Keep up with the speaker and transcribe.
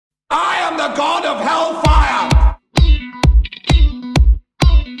the god of hellfire!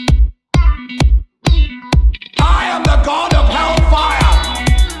 I am the god of hellfire!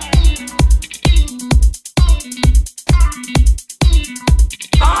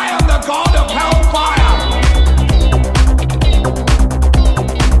 I am the god of hellfire!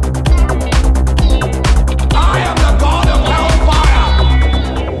 I am the god of hellfire!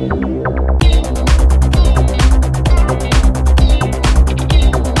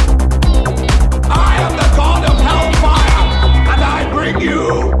 I am the god of hellfire! And I bring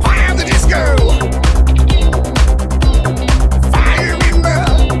you fire the disco! Fire in the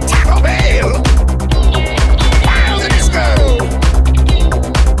Taco Bell! Fire the disco!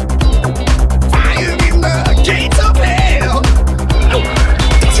 Fire in the gates of hell!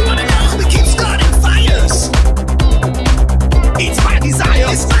 Don't you wanna know we keep starting fires? It's my desire!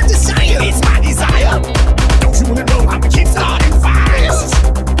 It's my desire! It's my desire! Don't you wanna know how we keep starting fires?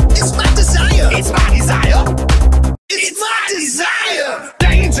 It's my desire! It's my desire! It's my desire!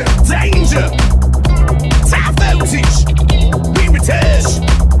 Danger! Danger! High voltage! When we touch!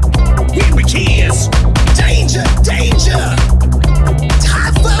 When we kiss! Danger! Danger!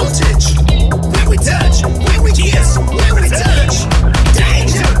 High voltage! When we touch! When we kiss! When we touch!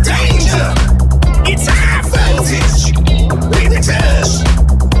 Danger! Danger! It's high voltage! When we touch!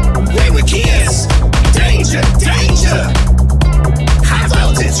 When we kiss! Danger! Danger! High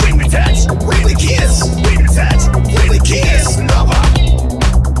voltage! When we touch! When we kiss! When we touch! When we kiss! Lover!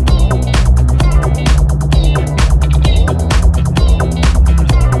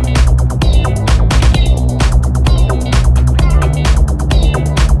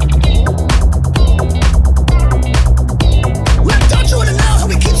 Well, don't you wanna know how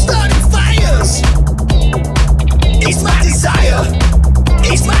we keep starting fires? It's my desire.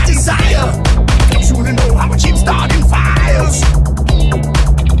 It's my desire. Don't you wanna know how we keep starting fires?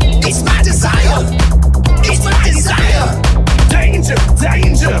 It's my desire. It's my desire. Danger,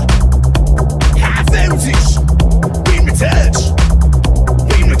 danger. High voltage. When we touch.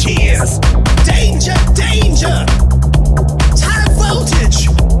 When we kiss. Danger, danger. High voltage.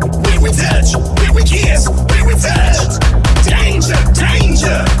 When we touch. When we kiss. When we touch. Danger,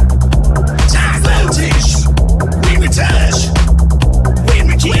 danger. High voltage. When we touch. When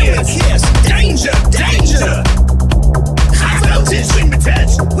we kiss. Danger, danger. High voltage. When we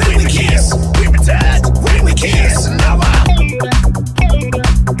touch. When we kiss. When we touch. When we kiss. Lover.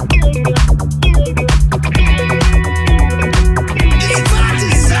 It's my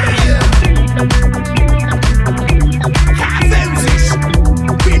desire. High voltage.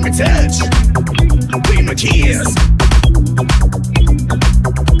 When we touch. When we kiss.